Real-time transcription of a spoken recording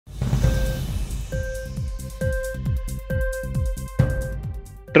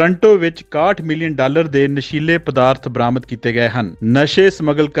Toronto ਵਿੱਚ $61 million ਦੇ ਨਸ਼ੀਲੇ ਪਦਾਰਥ ਬਰਾਮਦ ਕੀਤੇ ਗਏ ਹਨ। ਨਸ਼ੇ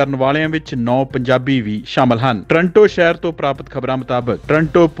ਸਮਗਲ ਕਰਨ ਵਾਲਿਆਂ ਵਿੱਚ 9 ਪੰਜਾਬੀ ਵੀ ਸ਼ਾਮਲ ਹਨ। ਟੋਰਾਂਟੋ ਸ਼ਹਿਰ ਤੋਂ ਪ੍ਰਾਪਤ ਖਬਰਾਂ ਮੁਤਾਬਕ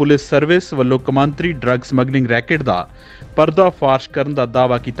ਟੋਰਾਂਟੋ ਪੁਲਿਸ ਸਰਵਿਸ ਵੱਲੋਂ ਕੌਮਾਂਤਰੀ ਡਰੱਗ ਸਮਗਲਿੰਗ ਰੈਕੇਟ ਦਾ ਪਰਦਾਫਾਸ਼ ਕਰਨ ਦਾ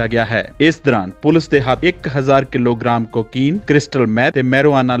ਦਾਅਵਾ ਕੀਤਾ ਗਿਆ ਹੈ। ਇਸ ਦੌਰਾਨ ਪੁਲਿਸ ਦੇ ਹੱਥ 1000 ਕਿਲੋਗ੍ਰਾਮ ਕੋਕੀਨ, ਕ੍ਰਿਸਟਲ ਮੈਥ ਤੇ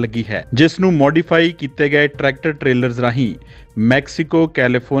ਮੈਰੋਆਨਾ ਲੱਗੀ ਹੈ, ਜਿਸ ਨੂੰ ਮੋਡੀਫਾਈ ਕੀਤੇ ਗਏ ਟਰੈਕਟਰ ਟ੍ਰੇਲਰਸ ਰਾਹੀਂ ਮੈਕਸੀਕੋ,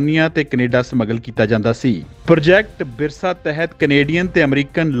 ਕੈਲੀਫੋਰਨੀਆ ਤੇ ਕੈਨੇਡਾ ਸਮਗਲ ਕੀਤਾ ਜਾਂਦਾ ਸੀ। ਪ੍ਰੋਜੈਕਟ ਬਿਰਸਾ ਤਹਿਤ ਕੈਨੇਡੀਅਨ ਤੇ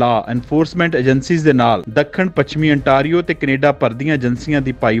ਅਮਰੀਕਨ ਲਾਅ ਐਨਫੋਰਸਮੈਂਟ ਏਜੰਸੀਜ਼ ਦੇ ਨਾਲ ਦੱਖਣ ਪੱਛਮੀ ਅੰਟਾਰੀਓ ਤੇ ਕੈਨੇਡਾ ਭਰ ਦੀਆਂ ਏਜੰਸੀਆਂ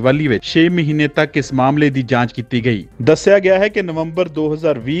ਦੀ ਭਾਈਵਾਲੀ ਵਿੱਚ 6 ਮਹੀਨੇ ਤੱਕ ਇਸ ਮਾਮਲੇ ਦੀ ਜਾਂਚ ਕੀਤੀ ਗਈ। ਦੱਸਿਆ ਗਿਆ ਹੈ ਕਿ ਨਵੰਬਰ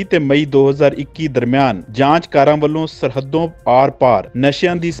 2020 ਤੇ ਮਈ 2021 ਦਰਮਿਆਨ ਜਾਂਚਕਾਰਾਂ ਵੱਲੋਂ ਸਰਹੱਦੋਂ ਆਰ-ਪਾਰ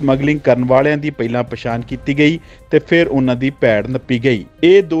ਨਸ਼ਿਆਂ ਦੀ ਸਮਗਲਿੰਗ ਕਰਨ ਵਾਲਿਆਂ ਦੀ ਪਹਿਲਾਂ ਪਛਾਣ ਕੀਤੀ ਗਈ ਤੇ ਫਿਰ ਉਹਨਾਂ ਦੀ ਭੈੜ ਨੱਪੀ ਗਈ।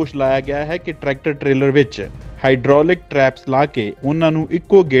 ਇਹ ਦੋਸ਼ ਲਾਇਆ ਗਿਆ ਹੈ ਕਿ ਟਰੈਕਟਰ ਟ੍ਰੇਲਰ ਵਿੱਚ ਹਾਈਡ੍ਰੋਲਿਕ ਟਰੈਪਸ ਲਾ ਕੇ ਉਹਨਾਂ ਨੂੰ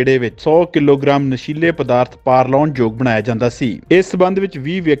ਇੱਕੋ ਗੇੜੇ ਵਿੱਚ 100 ਕਿਲੋਗ੍ਰਾਮ ਨਸ਼ੀਲੇ ਪਦਾਰਥ ਪਾਰ ਲਾਉਣ ਯੋਗ ਬਣਾਇਆ ਜਾਂਦਾ ਸੀ। ਇਸ ਸਬੰਧ ਵਿੱਚ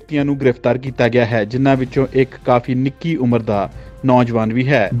 20 ਵਿਅਕਤੀਆਂ ਨੂੰ ਗ੍ਰਿਫਤਾਰ ਕੀਤਾ ਗਿਆ ਹੈ, ਜਿਨ੍ਹਾਂ ਵਿੱਚੋਂ ਇੱਕ ਕਾਫੀ ਨਿੱਕੀ ਉਮਰ ਦਾ ਨੌਜਵਾਨ ਵੀ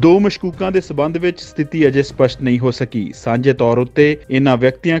ਹੈ। 2 ਮਸ਼ਕੂਕਾਂ ਦੇ ਸਬੰਧ ਵਿੱਚ ਸਥਿਤੀ ਅਜੇ ਸਪਸ਼ਟ ਨਹੀਂ ਹੋ ਸਕੀ। ਸਾਂਝੇ ਤੌਰ ਉੱਤੇ ਇਹਨਾਂ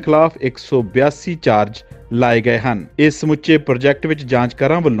ਵਿਅਕਤੀਆਂ ਖਿਲਾਫ 182 ਚਾਰਜ ਲਾਏ ਗਏ ਹਨ। ਇਸ ਸਮੁੱਚੇ ਪ੍ਰੋਜੈਕਟ ਵਿੱਚ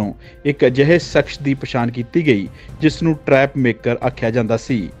ਜਾਂਚਕਾਰਾਂ ਵੱਲੋਂ ਇੱਕ ਅਜਿਹੇ ਸ਼ਖਸ ਦੀ ਪਛਾਣ ਕੀਤੀ ਗਈ ਜਿਸ ਨੂੰ ਟਰੈਪ ਮੇਕਰ ਆਖਿਆ ਜਾਂਦਾ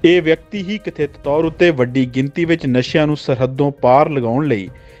ਸੀ। ਇਹ ਵਿਅਕਤੀ ਹੀ ਕਥਿਤ ਤੌਰ ਉੱਤੇ ਵੱਡੀ ਗਿਣਤੀ ਵਿੱਚ ਨਸ਼ਿਆਂ ਨੂੰ ਸਰਹੱਦੋਂ ਪਾਰ ਲਗਾਉਣ ਲਈ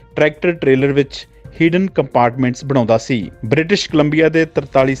ਟਰੈਕਟਰ ਟ੍ਰੇਲਰ ਵਿੱਚ ਹਿਡਨ ਕੰਪਾਰਟਮੈਂਟਸ ਬਣਾਉਂਦਾ ਸੀ। ਬ੍ਰਿਟਿਸ਼ ਕੋਲੰਬੀਆ ਦੇ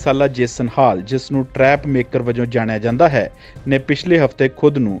 43 ਸਾਲਾ ਜੇਸਨ ਹਾਲ, ਜਿਸ ਨੂੰ ਟਰੈਪ ਮੇਕਰ ਵਜੋਂ ਜਾਣਿਆ ਜਾਂਦਾ ਹੈ, ਨੇ ਪਿਛਲੇ ਹਫ਼ਤੇ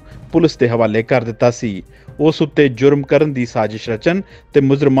ਖੁਦ ਨੂੰ ਪੁਲਿਸ ਦੇ ਹਵਾਲੇ ਕਰ ਦਿੱਤਾ ਸੀ। ਉਸ ਉੱਤੇ ਜੁਰਮ ਕਰਨ ਦੀ ਸਾਜ਼ਿਸ਼ ਰਚਨ ਤੇ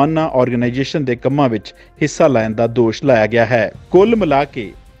ਮੁਜਰਮਾਨਾ ਆਰਗੇਨਾਈਜੇਸ਼ਨ ਦੇ ਕੰਮਾਂ ਵਿੱਚ ਹਿੱਸਾ ਲੈਣ ਦਾ ਦੋਸ਼ ਲਾਇਆ ਗਿਆ ਹੈ। ਕੁੱਲ ਮਿਲਾ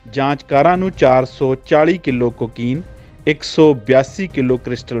ਕੇ ਜਾਂਚਕਾਰਾਂ ਨੂੰ 440 kilo cocaine, 182 kilo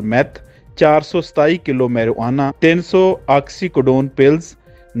crystal math, 427 kilo ਮੈਰੋਆਨਾ, 300 oxycodone pills,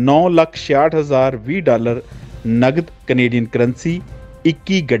 $9,66,020 ਨਗਦ ਕੈਨੇਡੀਅਨ ਕਰੰਸੀ,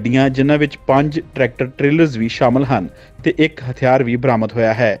 21 ਗੱਡੀਆਂ ਜਿਨ੍ਹਾਂ ਵਿੱਚ 5 ਟਰੈਕਟਰ ਟ੍ਰੇਲਰਸ ਵੀ ਸ਼ਾਮਲ ਹਨ ਤੇ ਇੱਕ ਹਥਿਆਰ ਵੀ ਬਰਾਮਦ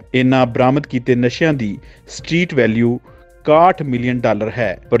ਹੋਇਆ ਹੈ। ਇਹਨਾਂ ਬਰਾਮਦ ਕੀਤੇ ਨਸ਼ਿਆਂ ਦੀ ਸਟਰੀਟ ਵੈਲਿਊ $61 ਮਿਲੀਅਨ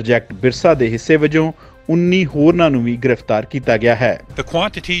ਹੈ। ਪ੍ਰੋਜੈਕਟ ਬਿਰਸਾ ਦੇ ਹਿੱਸੇ ਵਜੋਂ 19 ਹੋਰਨਾਂ ਨੂੰ ਵੀ ਗ੍ਰਿਫਤਾਰ ਕੀਤਾ ਗਿਆ ਹੈ। The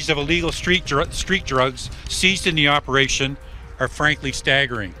quantities of illegal street drugs seized in the operation are frankly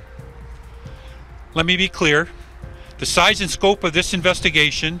staggering. Let me be clear. The size and scope of this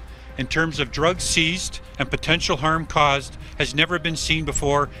investigation in terms of drugs seized and potential harm caused has never been seen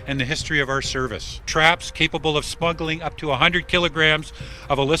before in the history of our service. Traps capable of smuggling up to 100 kilograms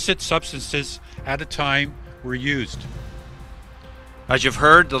of illicit substances at a time were used. As you've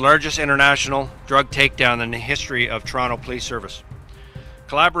heard, the largest international drug takedown in the history of Toronto Police Service.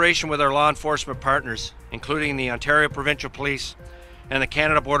 Collaboration with our law enforcement partners, including the Ontario Provincial Police and the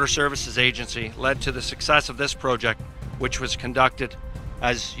Canada Border Services Agency, led to the success of this project, which was conducted,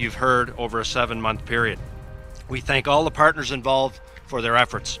 as you've heard, over a 7-month period. We thank all the partners involved for their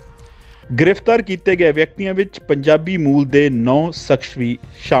efforts. ਗ੍ਰਿਫਤਾਰ ਕੀਤੇ ਗਏ ਵਿਅਕਤੀਆਂ ਵਿੱਚ ਪੰਜਾਬੀ ਮੂਲ ਦੇ 9 ਸ਼ਖਸ ਵੀ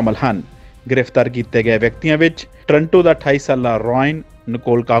ਸ਼ਾਮਲ ਹਨ। ਗ੍ਰਿਫਤਾਰ ਕੀਤੇ ਗਏ ਵਿਅਕਤੀਆਂ ਵਿੱਚ ਟੋਰਾਂਟੋ ਦਾ 28 ਸਾਲਾ ਰੋਇਨ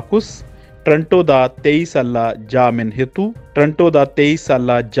ਨਿਕੋਲਕਾਕੁਸ, ਟੋਰਾਂਟੋ ਦਾ 23 ਸਾਲਾ ਜਾਮਿਨ ਹਿਤੂ, ਟੋਰਾਂਟੋ ਦਾ 23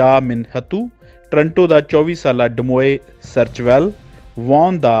 ਸਾਲਾ ਜਾਮਿਨ ਹਤੂ, ਟੋਰਾਂਟੋ ਦਾ 24 ਸਾਲਾ ਡਮੋਏ ਸਰਚਵੈਲ,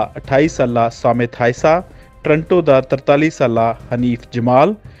 ਵੌਨ ਦਾ 28 ਸਾਲਾ ਸਾਮਿਤ ਹਾਇਸਾ, ਟੋਰਾਂਟੋ ਦਾ 43 ਸਾਲਾ ਹਨੀਫ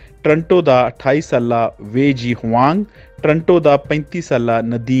ਜਮਾਲ, ਟੋਰਾਂਟੋ ਦਾ 28 ਸਾਲਾ ਵੇਜੀ ਹੁਆਂਗ, ਟੋਰਾਂਟੋ ਦਾ 35 ਸਾਲਾ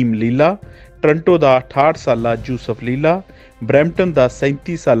ਨਦੀਮ ਲੀਲਾ, ਟੋਰਾਂਟੋ ਦਾ 68 ਸਾਲਾ ਜੂਸਫ ਲੀਲਾ, ਬਰੈਂਪਟਨ ਦਾ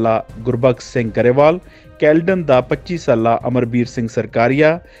 37 ਸਾਲਾ ਗੁਰਬਖਸ਼ ਸਿੰਘ ਗਰੇਵਾਲ, ਕੈਲਡਨ ਦਾ 25 ਸਾਲਾ ਅਮਰਬੀਰ ਸਿੰਘ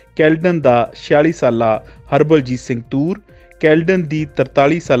ਸਰਕਾਰੀਆ, ਕੈਲਡਨ ਦਾ 46 ਸਾਲਾ ਹਰਬਲਜੀਤ ਸਿੰਘ ਤੂਰ, ਕੈਲਡਨ ਦੀ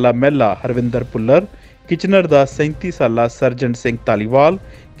 43 ਸਾਲਾ ਮਹਿਲਾ ਹਰਵਿੰਦਰ ਭੁੱਲਰ, ਕਿਚਨਰ ਦਾ 37 ਸਾਲਾ ਸਰਜਨ ਸਿੰਘ ਧਾਲੀਵਾਲ,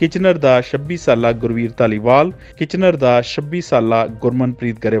 ਕਿਚਨਰ ਦਾ 26 ਸਾਲਾ ਗੁਰਵੀਰ ਧਾਲੀਵਾਲ, ਕਿਚਨਰ ਦਾ 26 ਸਾਲਾ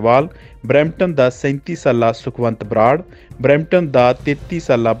ਗੁਰਮਨਪ੍ਰੀਤ ਗਰੇਵਾਲ, ਬਰੈਂਪਟਨ ਦਾ 37 ਸਾਲਾ ਸੁਖਵੰਤ ਬਰਾੜ, ਬਰੈਂਪਟਨ ਦਾ 33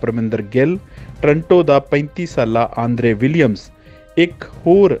 ਸਾਲਾ ਪਰਮਿੰਦਰ ਗਿੱਲ, ਟੋਰਾਂਟੋ ਦਾ 35 ਸਾਲਾ ਆਂਦਰੇ ਵਿਲੀਅਮਸ। ਇੱਕ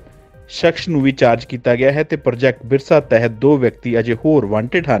ਹੋਰ ਸ਼ਖਸ ਨੂੰ ਵੀ ਚਾਰਜ ਕੀਤਾ ਗਿਆ ਹੈ ਤੇ ਪ੍ਰੋਜੈਕਟ ਬਿਰਸਾ ਤਹਿਤ 2 ਵਿਅਕਤੀ ਅਜੇ ਹੋਰ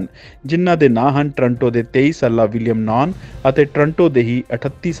ਵਾਂਟਡ ਹਨ, ਜਿਨ੍ਹਾਂ ਦੇ ਨਾਂ ਹਨ ਟੋਰਾਂਟੋ ਦੇ 23 ਸਾਲਾ ਵਿਲੀਅਮ ਨਾਨ ਅਤੇ ਟੋਰਾਂਟੋ ਦੇ ਹੀ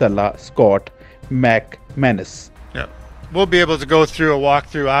 38 ਸਾਲਾ Scott Mac men's. We'll be able to go through a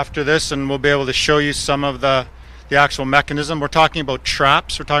walkthrough after this, and we'll be able to show you some of the actual mechanism. We're talking about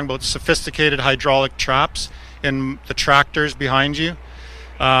traps. We're talking about sophisticated hydraulic traps in the tractors behind you.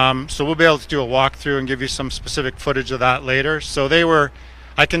 So we'll be able to do a walkthrough and give you some specific footage of that later. So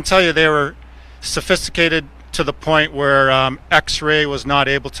I can tell you they were sophisticated to the point where X-ray was not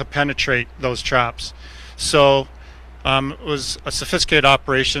able to penetrate those traps. So it was a sophisticated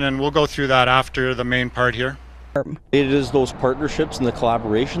operation, and we'll go through that after the main part here. It is those partnerships and the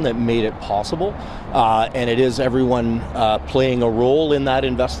collaboration that made it possible, and it is everyone playing a role in that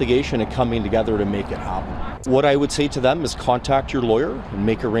investigation and coming together to make it happen. What I would say to them is contact your lawyer and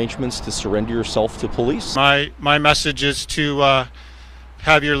make arrangements to surrender yourself to police. My message is to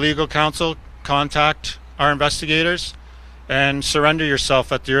have your legal counsel contact our investigators and surrender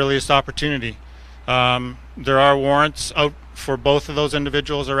yourself at the earliest opportunity. There are warrants out for both of those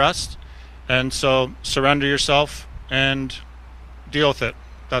individuals' arrests, and so surrender yourself and deal with it.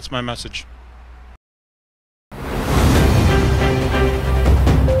 That's my message.